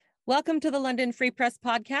Welcome to the London Free Press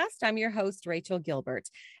Podcast. I'm your host, Rachel Gilbert.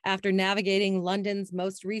 After navigating London's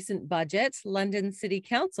most recent budget, London City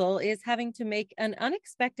Council is having to make an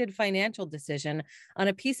unexpected financial decision on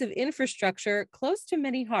a piece of infrastructure close to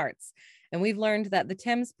many hearts. And we've learned that the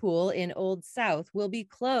Thames Pool in Old South will be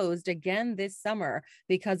closed again this summer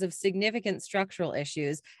because of significant structural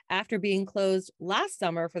issues after being closed last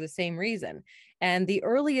summer for the same reason. And the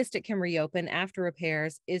earliest it can reopen after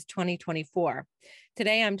repairs is 2024.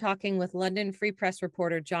 Today, I'm talking with London Free Press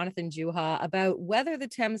reporter Jonathan Juha about whether the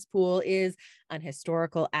Thames Pool is an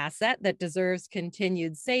historical asset that deserves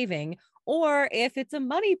continued saving, or if it's a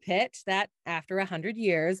money pit that, after 100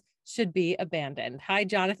 years, should be abandoned. Hi,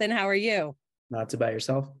 Jonathan. How are you? Not too bad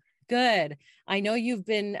yourself. Good. I know you've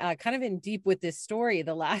been kind of in deep with this story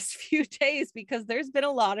the last few days because there's been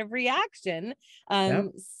a lot of reaction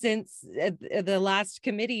since the last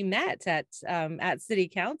committee met at City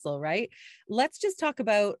Council, right? Let's just talk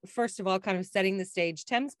about, first of all, kind of setting the stage.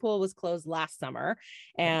 Thames Pool was closed last summer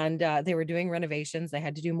and they were doing renovations. They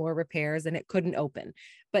had to do more repairs and it couldn't open.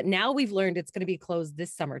 But now we've learned it's going to be closed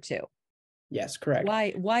this summer too. Yes, correct.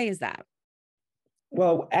 Why is that?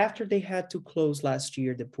 Well, after they had to close last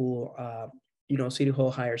year, the pool, City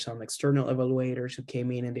Hall hired some external evaluators who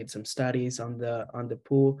came in and did some studies on the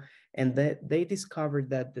pool, and they discovered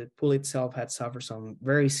that the pool itself had suffered some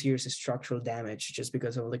very serious structural damage just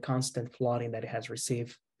because of the constant flooding that it has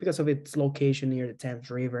received because of its location near the Thames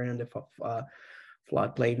River and the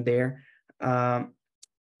floodplain there.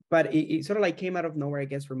 But it sort of like came out of nowhere, I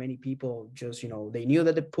guess, for many people. Just, they knew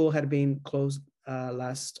that the pool had been closed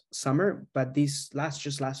last summer, but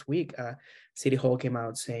last week, City Hall came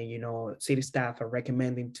out saying, city staff are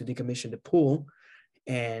recommending to decommission the pool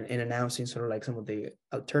and announcing sort of like some of the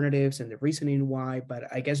alternatives and the reasoning why.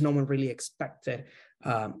 But I guess no one really expected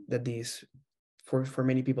that these, for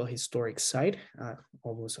many people, historic site,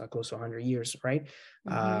 almost close to 100 years, right?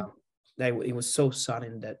 Mm-hmm. That it was so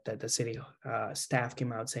sudden that the city staff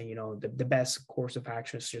came out saying, the best course of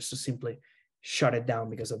action is just to simply shut it down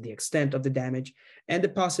because of the extent of the damage and the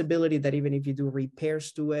possibility that even if you do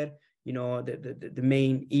repairs to it, the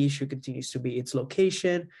main issue continues to be its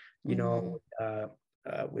location. We've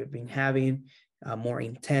been having more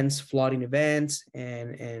intense flooding events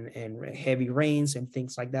and heavy rains and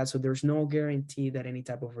things like that. So there's no guarantee that any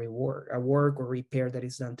type of work or repair that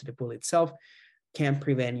is done to the pool itself can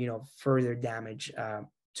prevent, further damage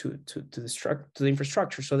to the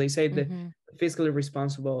infrastructure. So they say that the fiscally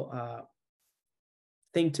responsible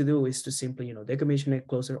thing to do is to simply, decommission it,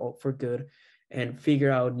 close it for good, and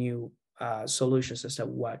figure out new solutions as to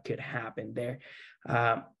what could happen there.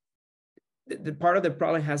 The part of the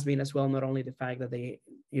problem has been as well, not only the fact that they,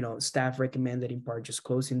 staff recommended in part just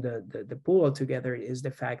closing the pool altogether, is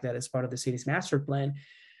the fact that as part of the city's master plan,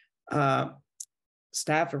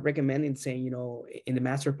 staff are recommending saying, in the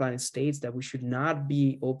master plan, it states that we should not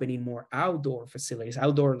be opening more outdoor facilities,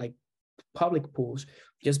 like public pools,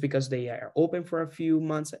 just because they are open for a few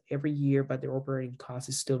months every year, but their operating cost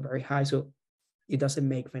is still very high. So it doesn't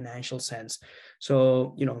make financial sense.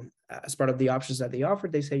 So, as part of the options that they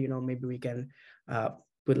offered, they say, maybe we can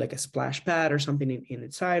put like a splash pad or something in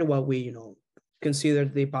its side while we, consider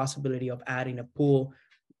the possibility of adding a pool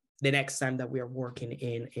the next time that we are working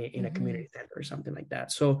in a community center or something like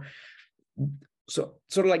that. So sort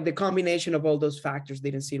of like the combination of all those factors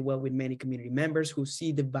didn't sit well with many community members who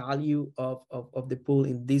see the value of the pool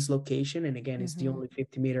in this location. And again, it's the only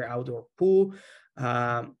 50-meter outdoor pool.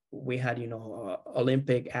 We had,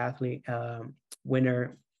 Olympic athlete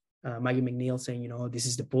winner Maggie McNeil saying, this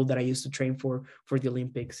is the pool that I used to train for the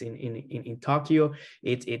Olympics in Tokyo.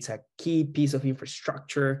 It's a key piece of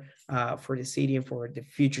infrastructure for the city and for the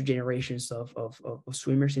future generations of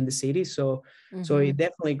swimmers in the city. So it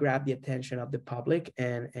definitely grabbed the attention of the public,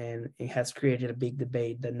 and it has created a big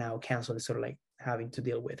debate that now council is sort of like having to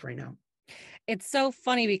deal with right now. It's so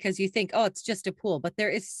funny because you think, oh, it's just a pool, but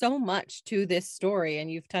there is so much to this story,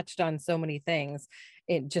 and you've touched on so many things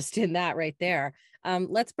in that right there.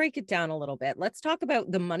 Let's break it down a little bit. Let's talk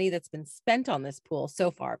about the money that's been spent on this pool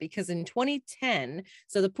so far, because in 2010,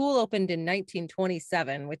 so the pool opened in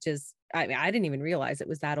 1927, which is, I didn't even realize it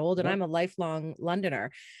was that old, and I'm a lifelong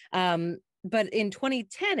Londoner. But in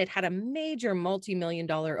 2010, it had a major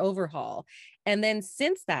multi-million-dollar overhaul. And then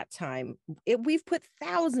since that time, we've put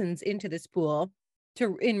thousands into this pool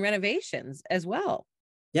in renovations as well.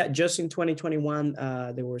 Yeah, just in 2021,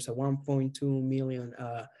 there was a 1.2 million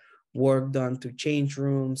work done to change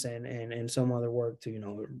rooms and some other work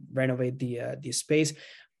to, renovate the space.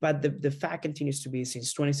 But the fact continues to be,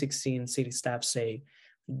 since 2016, city staff say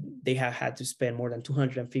they have had to spend more than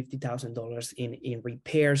 $250,000 in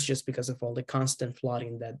repairs just because of all the constant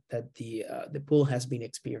flooding that the pool has been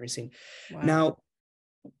experiencing. Wow. Now,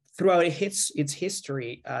 throughout its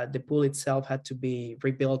history, the pool itself had to be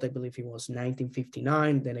rebuilt. I believe it was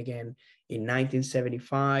 1959. Then again, in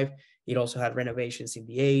 1975, it also had renovations in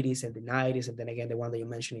the 80s and the 90s, and then again the one that you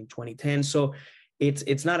mentioned in 2010. So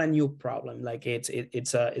it's not a new problem. Like it's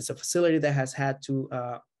a facility that has had to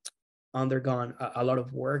undergone a lot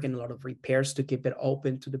of work and a lot of repairs to keep it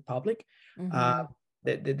open to the public. Mm-hmm.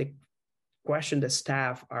 The question the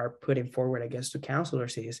staff are putting forward, I guess, to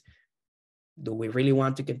councilors is, do we really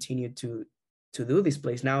want to continue to do this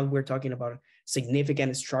place? Now we're talking about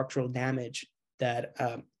significant structural damage that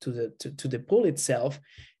to the pool itself.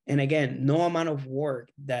 And again, no amount of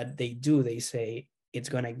work that they do, they say it's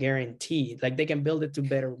going to guarantee, like they can build it to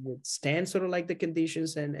better withstand sort of like the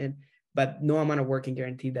conditions but no amount of work can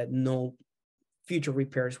guarantee that no future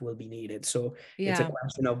repairs will be needed. So it's a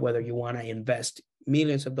question of whether you want to invest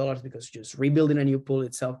millions of dollars, because just rebuilding a new pool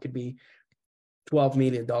itself could be $12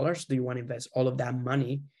 million. Do you want to invest all of that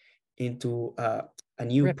money into a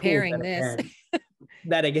new repairing pool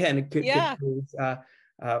that again could cause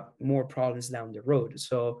more problems down the road?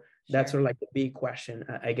 So that's sort of like the big question,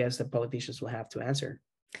 I guess, that politicians will have to answer.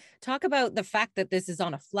 Talk about the fact that this is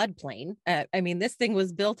on a floodplain. I mean, this thing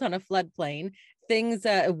was built on a floodplain. Things,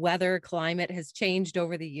 weather, climate has changed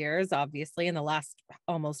over the years, obviously, in the last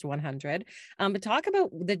almost 100. But talk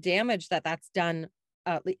about the damage that's done,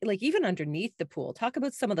 like even underneath the pool. Talk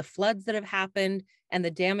about some of the floods that have happened and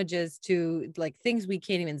the damages to like things we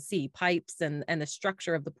can't even see, pipes and the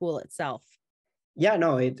structure of the pool itself. Yeah,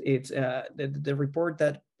 no, it's the report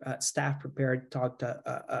that staff prepared talked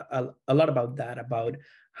a lot about that, about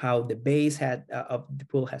how the base of the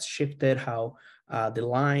pool has shifted, how the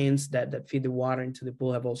lines that feed the water into the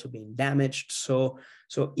pool have also been damaged. So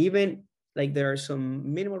even like there are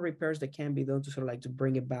some minimal repairs that can be done to sort of like to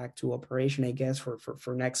bring it back to operation, I guess,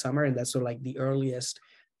 for next summer. And that's sort of like the earliest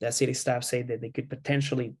that city staff say that they could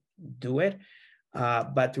potentially do it.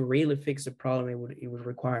 But to really fix the problem, it would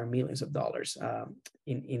require millions of dollars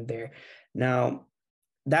in there. Now,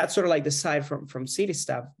 that's sort of like the side from city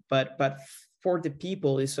staff, but for the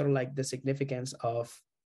people, is sort of like the significance of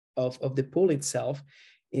the pool itself,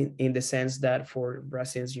 in the sense that for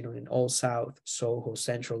residents, in Old South, Soho,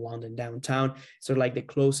 Central London, downtown, sort of like the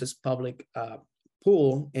closest public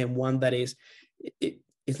pool, and one that is,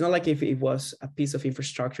 it's not like if it was a piece of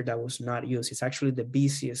infrastructure that was not used. It's actually the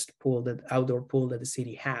busiest pool, that outdoor pool that the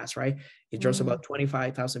city has, right? It draws about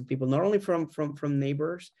 25,000 people, not only from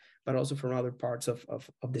neighbors, but also from other parts of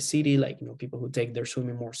the city, like, people who take their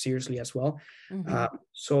swimming more seriously as well.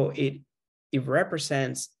 So it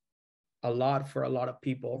represents a lot for a lot of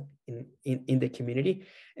people in the community.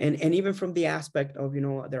 And even from the aspect of,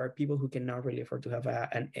 there are people who cannot really afford to have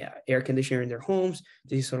an air conditioner in their homes.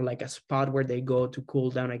 This is sort of like a spot where they go to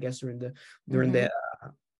cool down, I guess, during the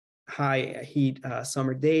high heat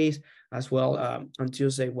summer days as well. On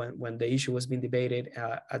Tuesday, when the issue was being debated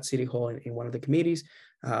at City Hall in one of the committees,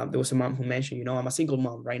 there was a mom who mentioned, I'm a single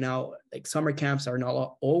mom right now, like summer camps are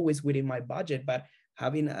not always within my budget, but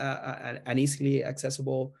having an easily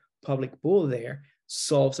accessible public pool there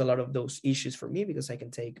solves a lot of those issues for me, because I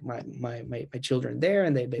can take my children there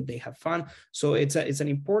and they have fun. So it's an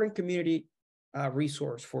important community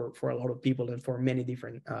resource for a lot of people, and for many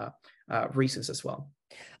different reasons as well.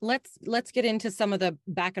 Let's get into some of the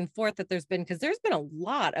back and forth that there's been, because there's been a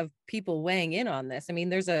lot of people weighing in on this. I mean,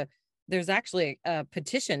 there's actually a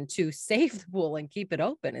petition to save the pool and keep it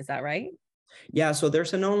open. Is that right? Yeah. So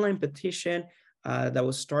there's an online petition that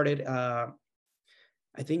was started,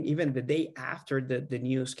 I think even the day after the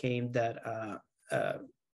news came that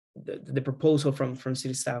the proposal from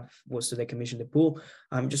city staff was to decommission the pool.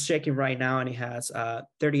 I'm just checking right now, and it has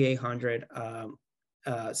 3,800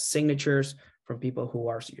 signatures from people who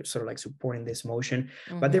are sort of like supporting this motion.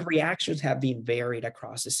 But the reactions have been varied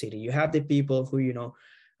across the city. You have the people who,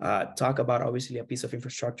 talk about, obviously, a piece of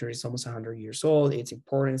infrastructure is almost 100 years old. It's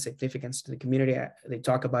important, significance to the community. They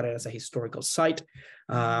talk about it as a historical site.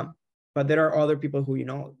 But there are other people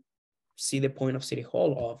who, see the point of City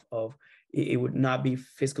Hall of it would not be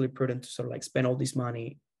fiscally prudent to sort of like spend all this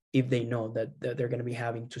money if they know that they're going to be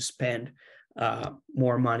having to spend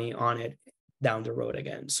more money on it down the road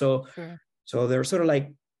again. So they're sort of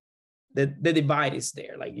like the divide is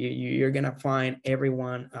there. Like you're going to find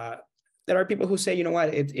everyone. There are people who say, you know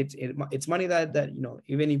what, it's money that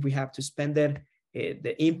even if we have to spend it,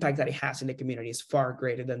 the impact that it has in the community is far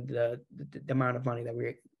greater than the amount of money that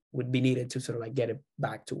would be needed to sort of like get it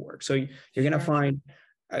back to work. So you're going to find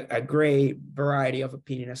a great variety of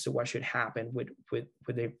opinion as to what should happen with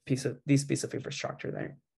this piece of infrastructure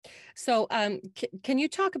there. So can you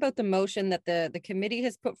talk about the motion that the committee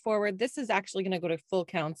has put forward? This is actually going to go to full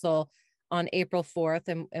council on April 4th,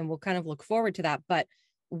 and we'll kind of look forward to that. But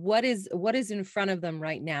what is in front of them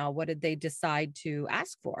right now? What did they decide to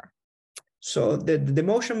ask for? So the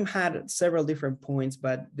motion had several different points,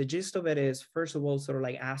 but the gist of it is, first of all, sort of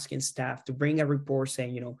like asking staff to bring a report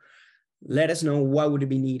saying, let us know what would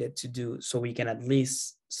be needed to do so we can at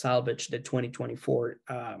least salvage the 2024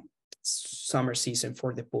 summer season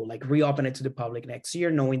for the pool, like reopen it to the public next year,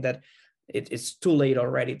 knowing that it's too late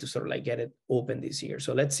already to sort of like get it open this year.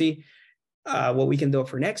 So let's see what we can do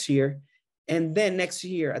for next year. And then next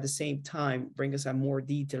year, at the same time, bring us a more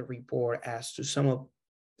detailed report as to some of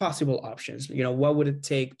possible options. What would it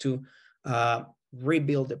take to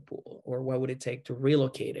rebuild the pool, or what would it take to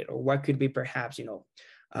relocate it, or what could be perhaps,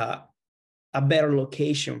 a better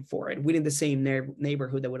location for it within the same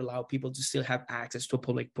neighborhood that would allow people to still have access to a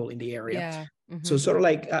public pool in the area. Yeah. Mm-hmm. So sort of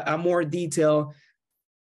like a more detail,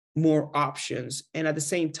 more options, and at the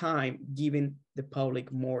same time, giving the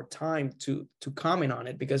public more time to comment on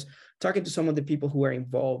it, because talking to some of the people who were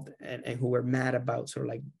involved and who were mad about sort of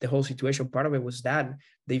like the whole situation, part of it was that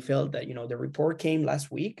they felt that, the report came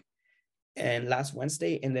last week and last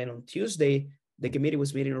Wednesday, and then on Tuesday, the committee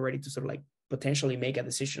was meeting already to sort of like potentially make a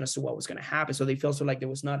decision as to what was going to happen. So they felt so like there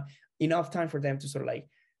was not enough time for them to sort of like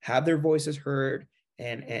have their voices heard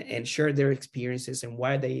and share their experiences and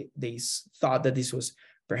why they thought that this was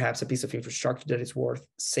perhaps a piece of infrastructure that is worth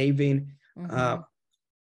saving. Mm-hmm.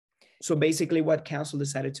 So basically what council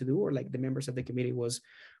decided to do, or like the members of the committee, was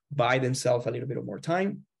buy themselves a little bit of more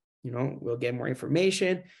time. We'll get more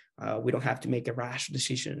information. We don't have to make a rash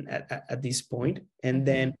decision at this point. And mm-hmm.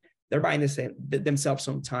 then they're buying themselves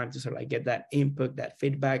some time to sort of like get that input, that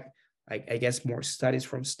feedback, I guess more studies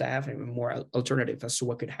from staff and more alternative as to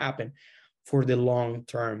what could happen for the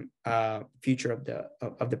long-term future of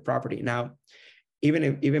the property. Now,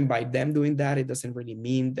 even by them doing that, it doesn't really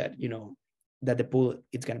mean that, that the pool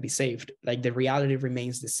is going to be saved. Like the reality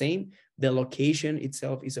remains the same. The location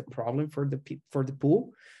itself is a problem for the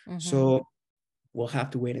pool. Mm-hmm. So we'll have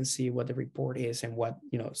to wait and see what the report is and what,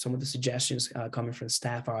 some of the suggestions coming from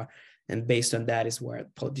staff are. And based on that is where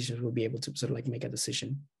politicians will be able to sort of like make a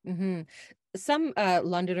decision. Mm-hmm. Some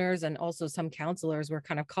Londoners and also some councillors were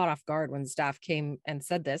kind of caught off guard when staff came and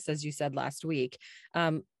said this, as you said last week.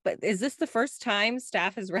 But is this the first time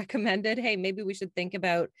staff has recommended, hey, maybe we should think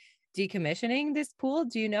about decommissioning this pool?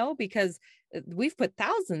 Do you know? Because we've put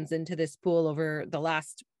thousands into this pool over the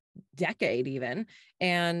last decade even.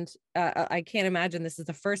 And I can't imagine this is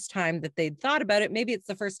the first time that they'd thought about it. Maybe it's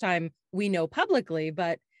the first time we know publicly,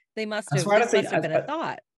 but they must have been a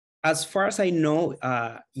thought. As far as I know,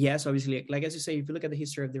 yes, obviously, like as you say, if you look at the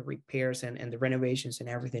history of the repairs and the renovations and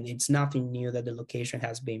everything, it's nothing new that the location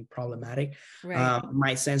has been problematic. Right.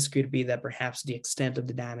 My sense could be that perhaps the extent of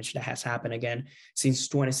the damage that has happened again since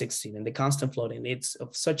 2016 and the constant flooding, it's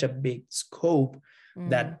of such a big scope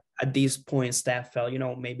that at this point staff felt,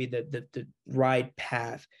 maybe the right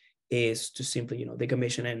path is to simply,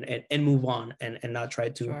 decommission and move on and not try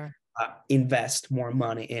to sure. Invest more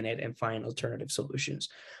money in it and find alternative solutions.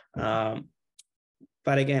 But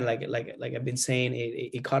again, like I've been saying,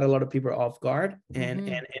 it caught a lot of people off guard,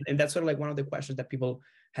 and that's sort of like one of the questions that people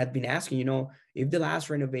had been asking. If the last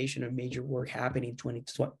renovation or major work happened in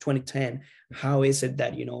 2010, how is it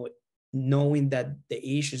that knowing that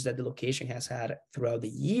the issues that the location has had throughout the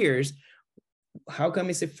years, how come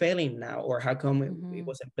is it failing now, or how come it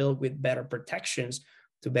wasn't built with better protections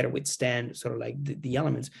to better withstand sort of like the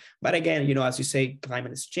elements? But again, as you say,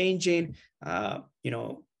 climate is changing.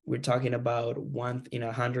 We're talking about 1 in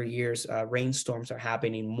 100 years, rainstorms are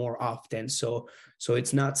happening more often. So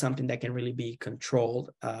it's not something that can really be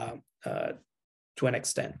controlled to an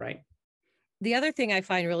extent, right? The other thing I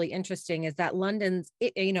find really interesting is that London's,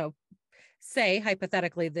 say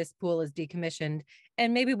hypothetically this pool is decommissioned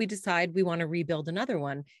and maybe we decide we want to rebuild another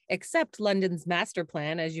one, except London's master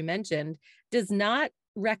plan, as you mentioned, does not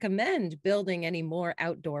recommend building any more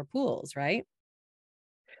outdoor pools, right?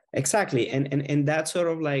 Exactly. And that's sort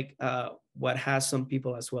of like what has some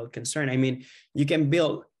people as well concerned. I mean, you can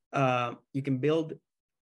build an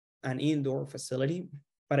indoor facility,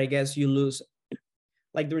 but I guess you lose,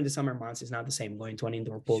 like during the summer months, it's not the same going to an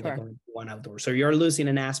indoor pool than going to one outdoor. So you're losing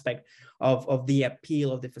an aspect of the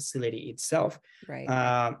appeal of the facility itself. Right.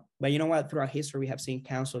 But you know what? Throughout history, we have seen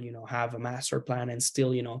council, have a master plan and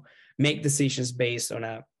still, make decisions based on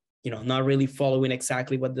a not really following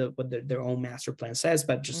exactly what their own master plan says,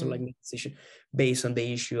 but just like make a decision based on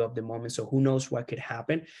the issue of the moment. So who knows what could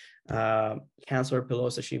happen? Councilor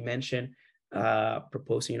Pelosi, she mentioned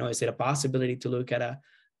proposing, is it a possibility to look at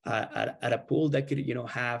a pool that could,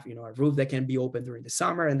 have, a roof that can be open during the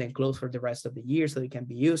summer and then closed for the rest of the year so it can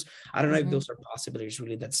be used. I don't know if those are possibilities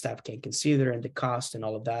really that staff can consider, and the cost and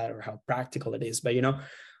all of that, or how practical it is. But,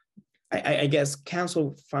 I guess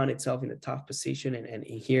council found itself in a tough position, and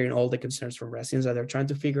hearing all the concerns from residents that they're trying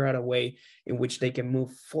to figure out a way in which they can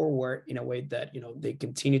move forward in a way that, they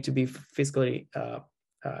continue to be fiscally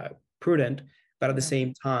prudent, but at the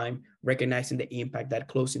same time, recognizing the impact that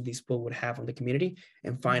closing this pool would have on the community,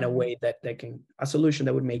 and find a way that a solution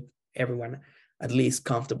that would make everyone at least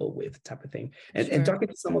comfortable with, type of thing. And talking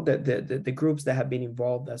to some of the groups that have been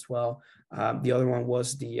involved as well. The other one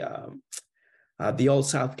was the Old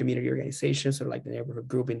South Community Organization, sort of like the neighborhood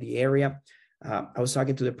group in the area. I was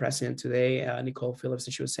talking to the president today, Nicole Phillips,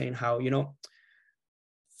 and she was saying how,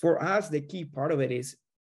 for us, the key part of it is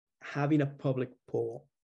having a public pool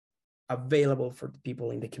available for the people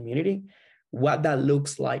in the community. What that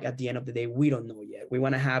looks like at the end of the day, we don't know yet. We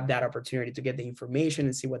want to have that opportunity to get the information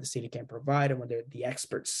and see what the city can provide and what the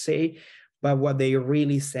experts say. But what they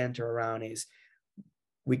really center around is,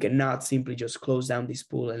 we cannot simply just close down this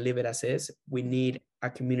pool and leave it as is. We need a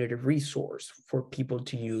community resource for people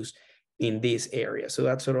to use in this area. So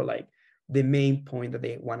that's sort of like the main point that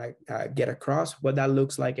they want to get across. What that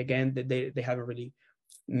looks like, again, that they haven't really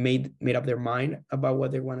made up their mind about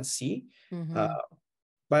what they want to see.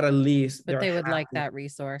 But at least they would like that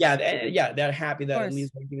resource. Yeah, they're happy that at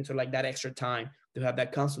least they're giving sort of like that extra time to have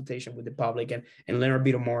that consultation with the public and learn a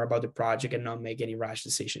bit more about the project and not make any rash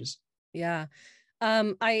decisions. Yeah.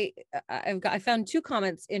 I found two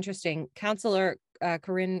comments interesting. Councillor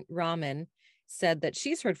Corinne Rahman said that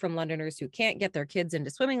she's heard from Londoners who can't get their kids into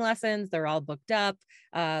swimming lessons. They're all booked up.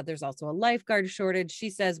 There's also a lifeguard shortage. She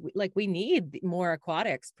says, we need more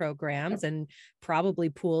aquatics programs and probably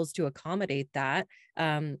pools to accommodate that.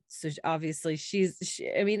 So obviously she's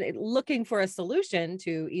looking for a solution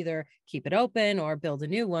to either keep it open or build a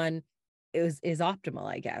new one is optimal,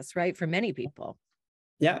 I guess, right? For many people.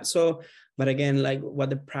 Yeah. So, but again, like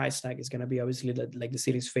what the price tag is going to be, obviously, that like the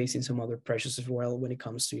city is facing some other pressures as well when it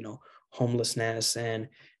comes to, homelessness and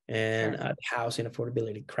housing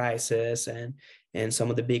affordability crisis and some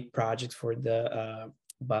of the big projects for the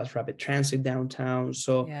bus rapid transit downtown.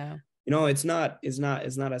 So, it's not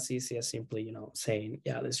as easy as simply, saying,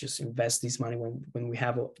 let's just invest this money when we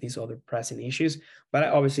have these other pressing issues. But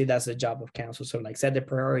obviously that's the job of council. So like set the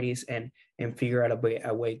priorities and figure out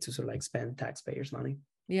a way to sort of like spend taxpayers' money.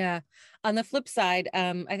 Yeah. On the flip side,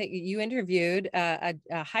 I think you interviewed a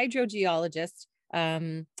hydrogeologist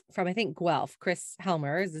from, I think, Guelph. Chris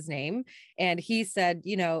Helmer is his name. And he said,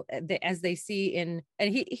 as they see and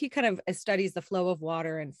he kind of studies the flow of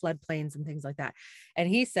water and floodplains and things like that. And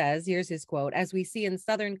he says, here's his quote: "As we see in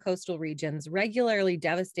southern coastal regions regularly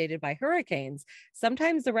devastated by hurricanes,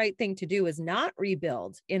 sometimes the right thing to do is not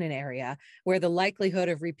rebuild in an area where the likelihood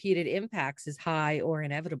of repeated impacts is high or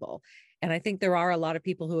inevitable." And I think there are a lot of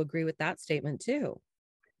people who agree with that statement too.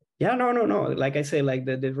 Yeah, no. Like I say, like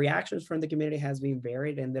the reactions from the community has been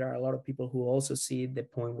varied. And there are a lot of people who also see the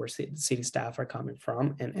point where city staff are coming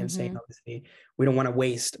from and saying, obviously, we don't want to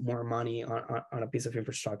waste more money on a piece of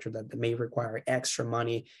infrastructure that may require extra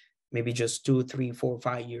money, maybe just 2, 3, 4,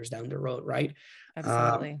 5 years down the road, right?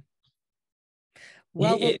 Absolutely.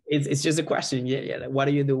 It's just a question. Yeah. What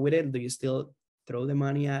do you do with it? Do you still throw the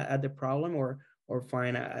money at the problem or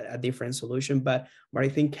find a different solution? But I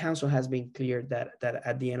think council has been clear that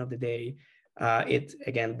at the end of the day, it's,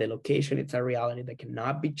 again, the location, it's a reality that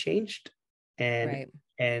cannot be changed. And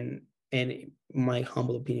in my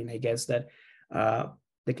humble opinion, I guess that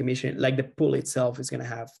the commission, like the pool itself, is going to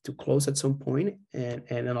have to close at some point, and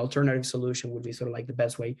an alternative solution would be sort of like the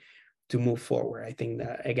best way to move forward. I think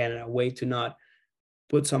that, again, a way to not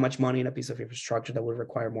put so much money in a piece of infrastructure that would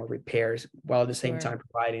require more repairs, while at the same time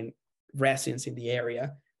providing residents in the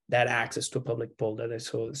area that access to a public pool that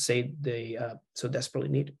they so desperately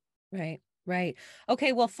need. Right.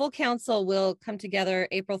 Okay. Well, full council will come together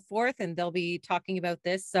April 4th and they'll be talking about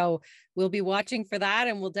this. So we'll be watching for that,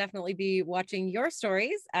 and we'll definitely be watching your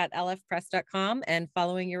stories at lfpress.com and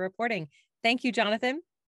following your reporting. Thank you, Jonathan.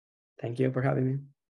 Thank you for having me.